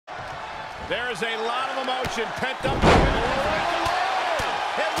There is a lot of emotion pent up. It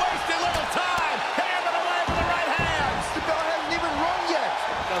wasted little time. Hammered away with the right hands. The bell hasn't even rung yet.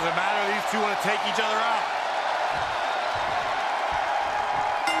 Doesn't matter. These two want to take each other out.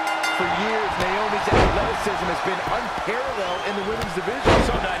 For years, Naomi's athleticism has been unparalleled in the women's division.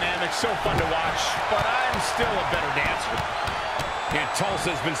 So dynamic, so fun to watch, but I'm still a better dancer. And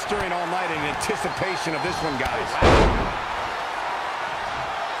Tulsa's been stirring all night in anticipation of this one, guys.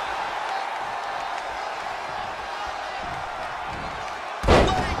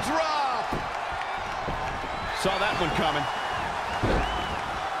 Leg drop. Saw that one coming.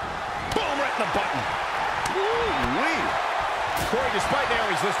 Boom, right in the button. Woo-wee. Corey, despite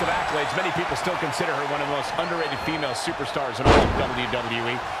Naomi's list of accolades, many people still consider her one of the most underrated female superstars in all of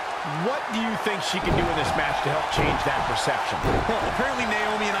WWE. What do you think she can do in this match to help change that perception? Well, apparently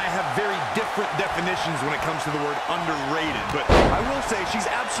Naomi and I have very different definitions when it comes to the word underrated, but I will say she's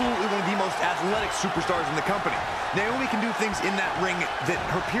absolutely one of the most athletic superstars in the company. Naomi can do things in that ring that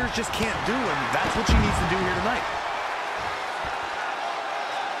her peers just can't do, and that's what she needs to do here tonight.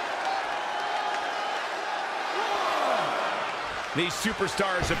 These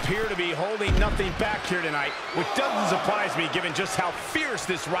superstars appear to be holding nothing back here tonight, which doesn't surprise me given just how fierce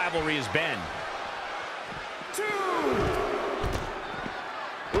this rivalry has been.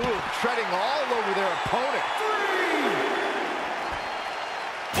 Ooh, treading all over their opponent.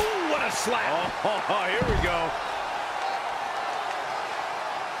 3. Ooh, what a slap. Oh, here we go.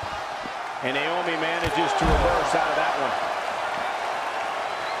 And Naomi manages to reverse out of that one.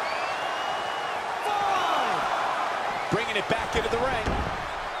 Bringing it back into the ring.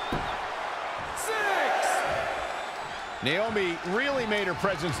 6. Naomi really made her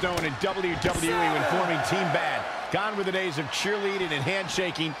presence known in WWE when forming Team Bad. Gone were the days of cheerleading and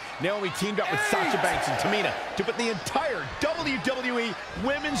handshaking. Naomi teamed up with Sasha Banks and Tamina to put the entire WWE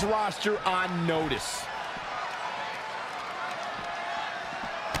women's roster on notice.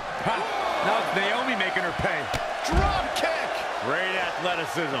 Now it's Naomi making her pay. Drop kick. Great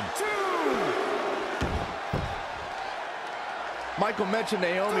athleticism. 2. Michael mentioned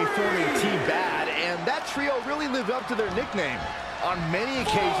Naomi forming Team Bad, and that trio really lived up to their nickname. On many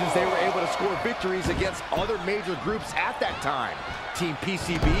occasions, they were able to score victories against other major groups at that time. Team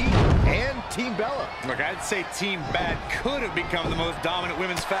PCB and Team Bella. Look, I'd say Team Bad could have become the most dominant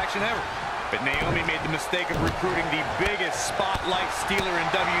women's faction ever. But Naomi made the mistake of recruiting the biggest spotlight stealer in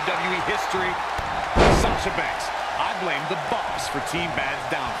WWE history, Sasha Banks. I blame the Boss for Team Bad's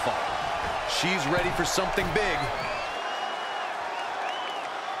downfall. She's ready for something big.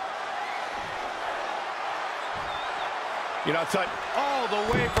 You know, touch all the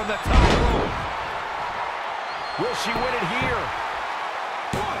way from the top rope. Will she win it here?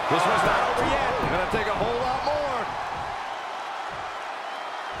 This one's not over yet. Gonna take a whole lot more.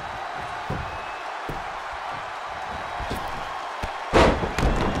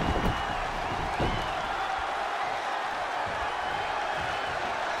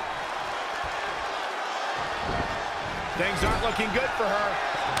 Things aren't looking good for her.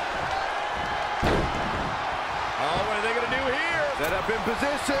 Oh, what are they going to do here? Set up in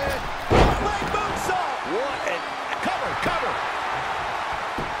position. Leg moonsault. What? Cover.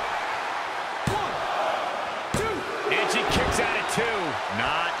 1, 2. And she kicks out at 2.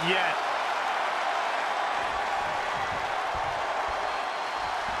 Not yet.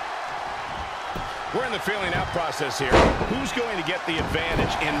 We're in the feeling out process here. Who's going to get the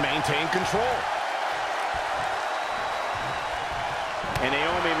advantage and maintain control? And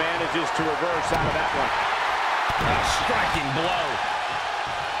Naomi manages to reverse out of that one. A striking blow.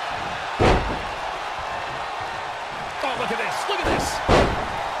 Oh, look at this. Look at this.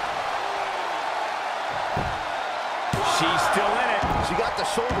 She's still in it. She got the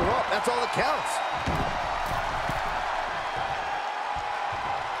shoulder up. That's all that counts.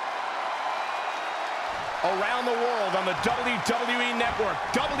 Around the world on the WWE Network,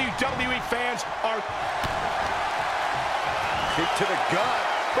 WWE fans are... Kick to the gut.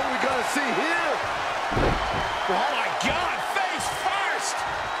 What are we gonna see here? Oh my God, face first!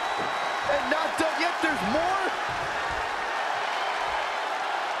 And not done yet, there's more?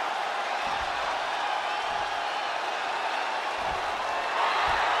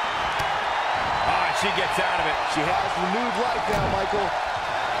 Oh, and she gets out of it. She has renewed life now, Michael.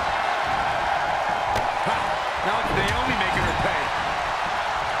 Ha! Now it's Naomi making her pay.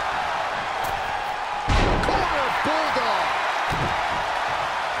 Corner bulldog.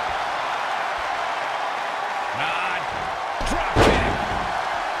 Drop kick.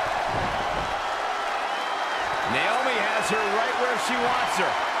 Naomi has her right where she wants her.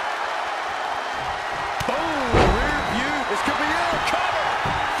 Boom, rear view. This could be it. Cover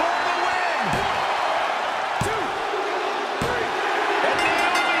for the win.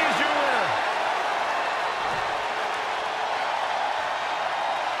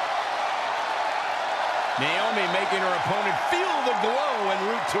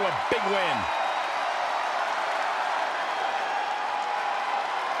 to a big win.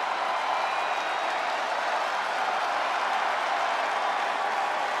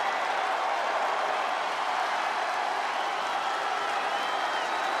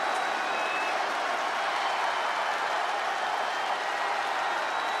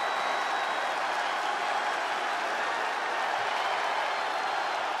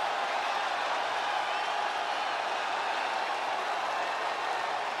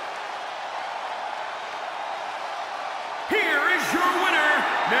 Here is your winner,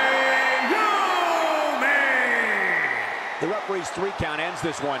 Naomi! The referee's 3 count ends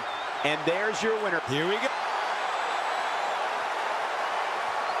this one. And there's your winner. Here we go.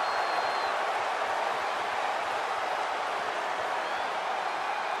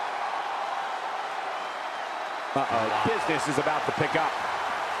 Uh-oh, business is about to pick up.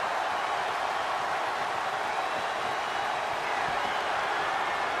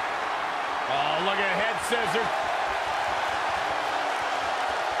 Oh, look at head scissors.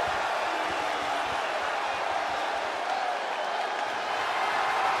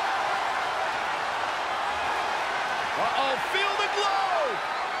 Uh-oh, feel the glow.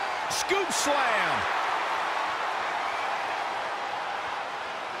 Scoop slam.